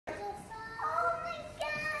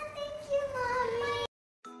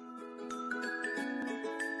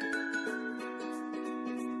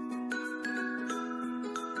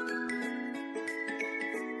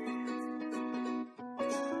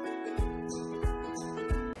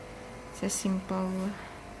It's a simple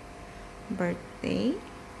birthday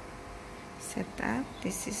setup.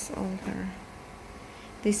 This is all her.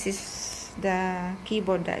 This is the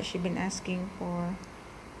keyboard that she's been asking for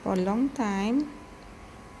a long time.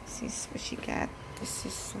 This is what she got. This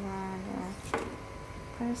is one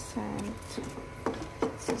present.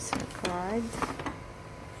 This is her card.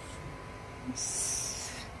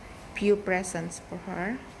 It's few presents for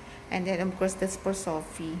her, and then of course that's for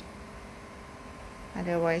Sophie.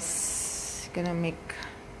 Otherwise, gonna make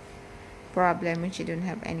problem when she don't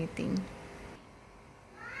have anything.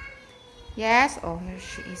 Yes. Oh, here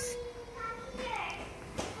she is.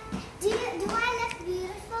 Do I look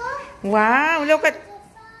beautiful? Wow! Look at.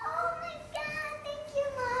 Oh my God! Thank you,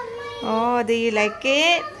 Mommy. Oh, do you like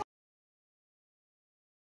it?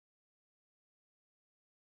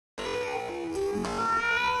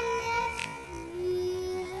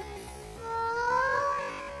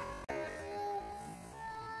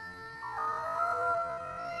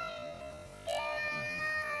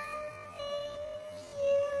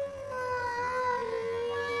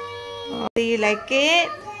 Do you like it?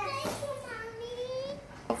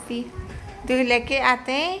 Sophie, do you like it,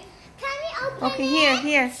 Ate? Can we open Okay, it?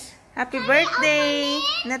 here. Happy birthday.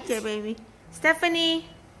 Not yet, baby. Stephanie.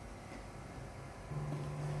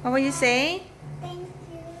 What will you say? Thank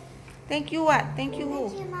you. Thank you what? Thank you who?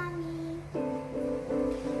 Thank you, Mommy.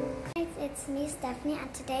 It's me, Stephanie,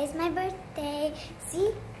 and today is my birthday. See?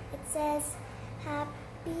 It says,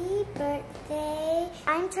 Happy birthday.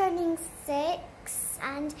 I'm turning 6.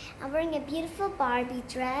 And I'm wearing a beautiful Barbie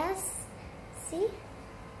dress. See?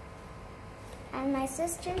 And my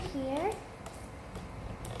sister here.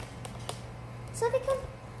 So they come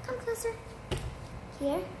closer.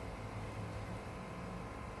 Here.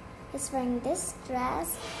 Is wearing this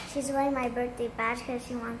dress. She's wearing my birthday badge because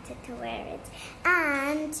she wanted to wear it.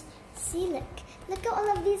 And see, look at all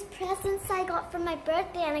of these presents I got for my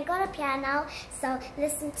birthday, and I got a piano. So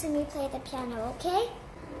listen to me play the piano, okay?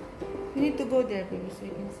 You need to go there, baby, so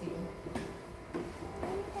you can see.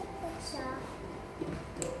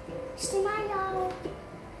 Smile.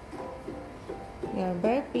 You're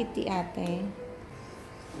very pretty, Ate.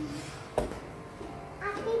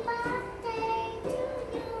 Happy birthday to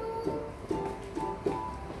you.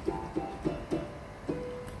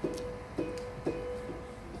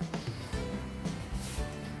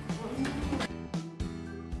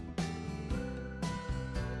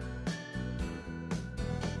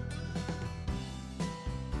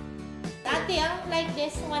 Ate, like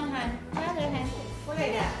this, one hand. Other hand. Pull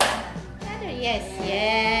like that. Other, yes,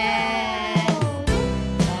 yes.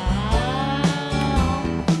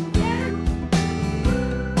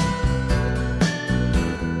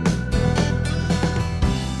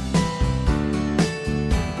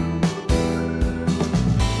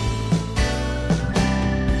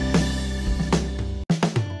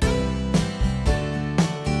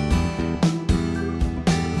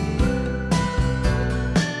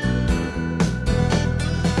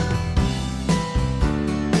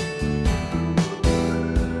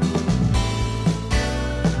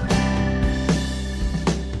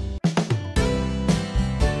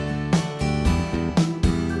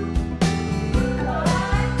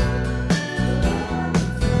 Wow.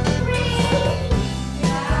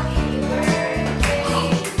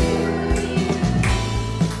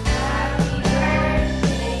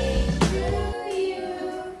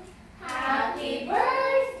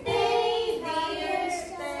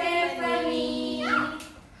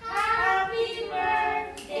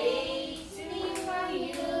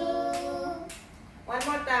 One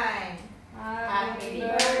more time. Happy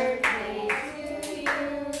birthday to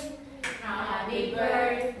you. Happy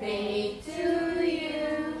birthday to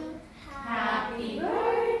you. Happy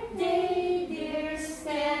birthday, dear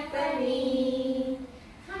Stephanie.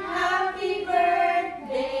 Happy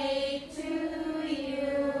birthday to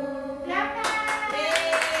you. Clap, clap.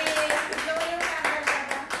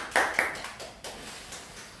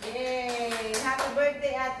 Yay! Happy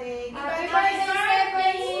birthday, Ate. Happy birthday,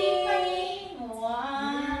 Stephanie.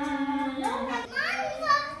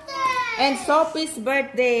 And Sophie's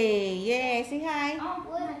birthday. Yeah, say hi.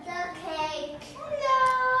 With the cake.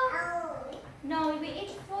 Hello. No, we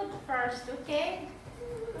eat food first, okay?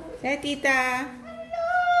 Say Tita.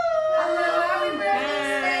 Hello, happy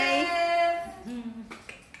birthday, Hi.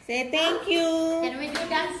 Say thank you. Can we do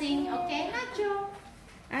dancing, okay? Nacho.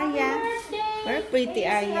 Aya. Birthday. Very pretty,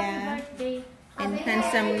 Say Aya. happy birthday. And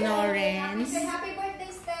handsome Lawrence. Happy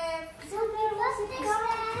birthday, Steph.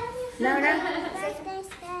 Laura, Birthday,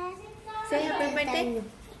 Steph. say happy birthday.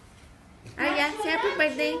 Aya, say happy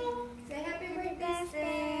birthday. Say happy birthday,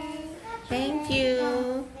 Steph. Thank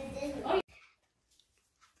you.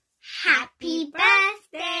 Happy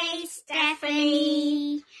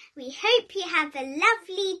Stephanie. We hope you have a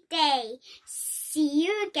lovely day. See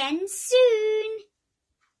you again soon.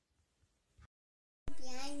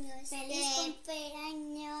 Feliz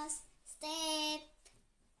cumpleaños, Steph.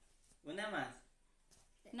 Una más.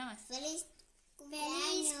 Feliz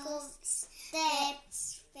cumpleaños,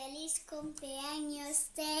 Steph. Feliz cumpleaños,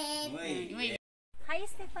 Steph. Muy bien. Hi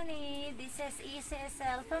Stephanie, this is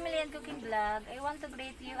ECSL Family and Cooking Vlog. I want to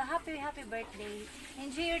greet you a happy birthday.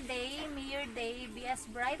 Enjoy your day, may your day be as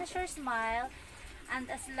bright as your smile and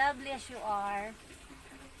as lovely as you are.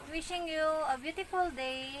 Wishing you a beautiful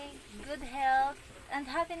day, good health, and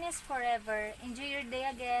happiness forever. Enjoy your day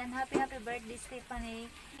again. Happy birthday Stephanie.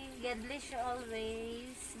 God bless you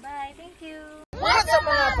always. Bye, thank you. What's up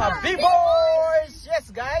mga Pabi-Boys? Yes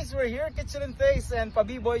guys, we're here, Kitchen and Taste, and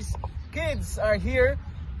Pabi-Boys kids are here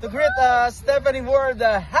to greet Stephanie Ward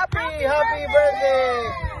happy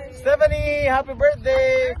birthday! Stephanie, happy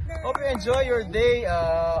birthday! Hope you enjoy your day.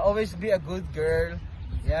 Always be a good girl.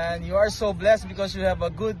 And you are so blessed because you have a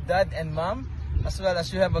good dad and mom, as well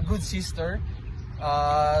as you have a good sister,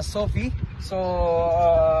 Sophie.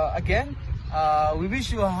 So again, we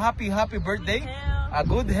wish you a happy birthday, a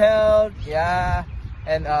good health, yeah,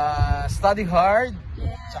 and study hard.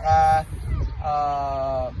 Tsaka,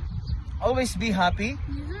 always be happy.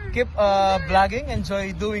 Keep vlogging.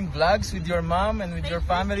 Enjoy doing vlogs with your mom and with your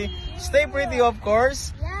family. Stay pretty, of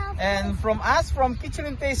course. And from us, from Kitchen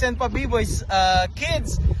and Taste and Pabi-Boys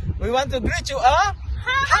kids, we want to greet you a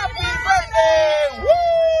happy birthday! Woo!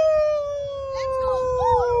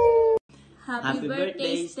 Happy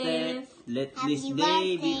birthday, Steph. Let this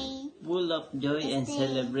day be full of joy and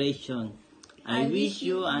celebration. I wish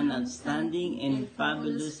you an outstanding and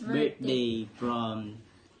fabulous birthday from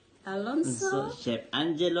Alonso, Chef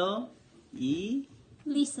Angelo y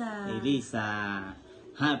Lisa. Elisa.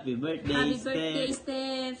 Happy birthday, Happy birthday,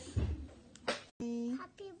 Steph. Steph.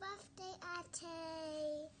 Happy birthday,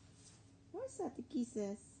 Ate. Where's Ate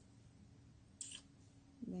Kisses?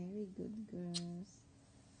 Very good girls.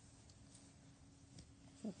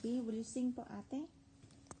 Sophie, will you sing for Ate?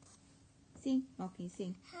 Sing. Okay,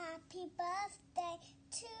 sing. Happy birthday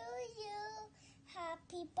to you.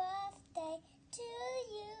 Happy birthday to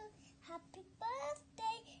you. Happy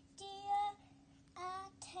birthday, dear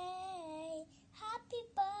Ate. Happy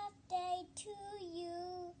birthday to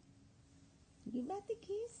you. Give Ate a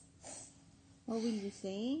kiss. What will you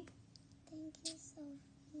say? Thank you,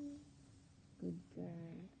 Sophie. Good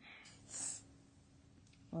girl.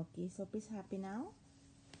 Okay, Sophie's happy now?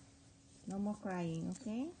 No more crying,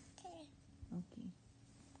 okay? Okay. Okay.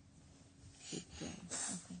 Good girl.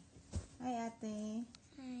 Okay. Hi, Ate.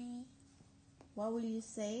 Hi. What will you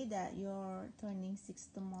say that you're turning 6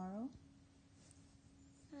 tomorrow?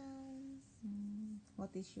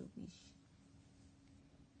 What is your wish?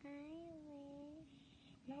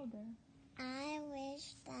 Louder. I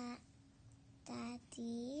wish that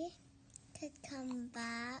Daddy could come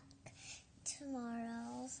back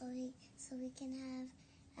tomorrow so we can have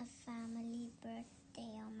a family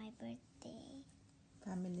birthday on my birthday.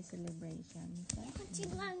 Family celebration. Okay?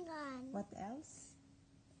 What else?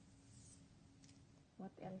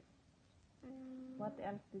 What else? What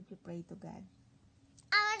else did you pray to God?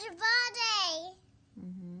 I want a birthday.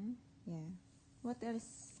 Yeah. What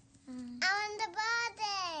else? I want the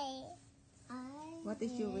birthday. What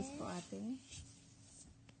is your wish for Ate?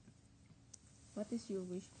 What is your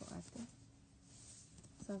wish for Ate?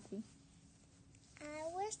 Sophie? I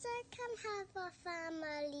wish I can have a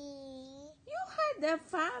family. You had a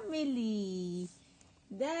family.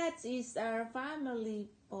 That is our family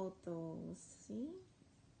photos. See?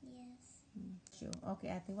 Yes. Sure. Okay,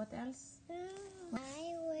 Ate, what else?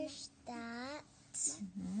 I wish that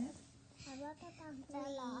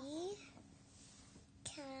we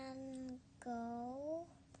can go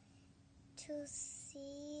to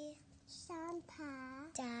see Santa,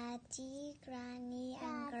 Daddy, Granny,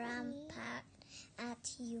 and Grandpa at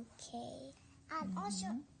UK. And also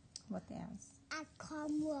What else? at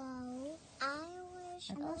Cornwall. I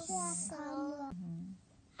wish also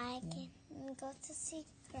I can go to see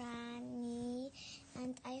Granny,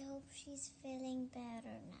 and I hope she's feeling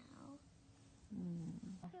better now.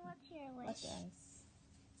 What's your wish? What else?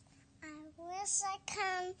 I wish I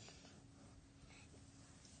can.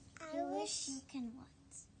 I wish you can what?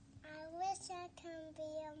 I wish I can be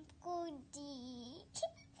a goodie.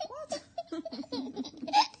 What? A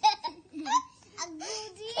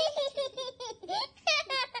goodie?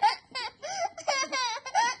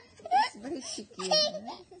 It's very cheeky.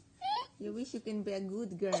 Huh? You wish you can be a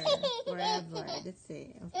good girl forever. That's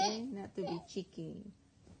it. Okay? Not to be cheeky.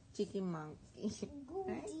 Cheeky monkey.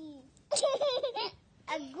 Right? Goodie.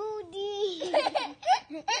 a goodie.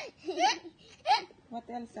 What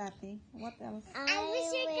else, Ate? What else? I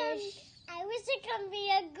wish I can be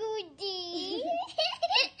a goodie.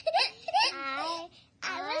 I wish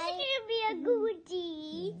I can be a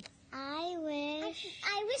goodie. I wish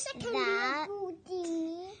I can be a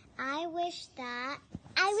goodie. I wish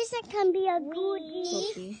I can be a goodie.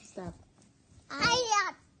 Sophie, stop.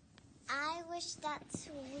 I wish that's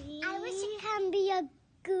sweet. I wish I can be a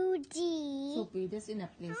goodie. Sophie, that's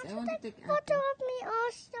enough, please. I want to take Photo Ate. of me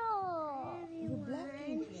also.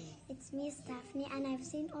 Everyone, it's me, Stephanie, and I've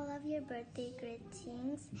seen all of your birthday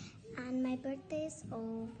greetings, and my birthday is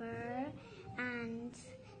over, and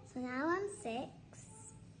so now I'm 6,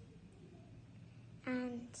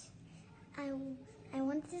 and I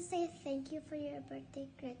wanted to say thank you for your birthday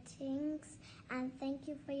greetings, and thank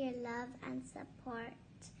you for your love and support.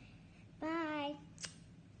 Bye.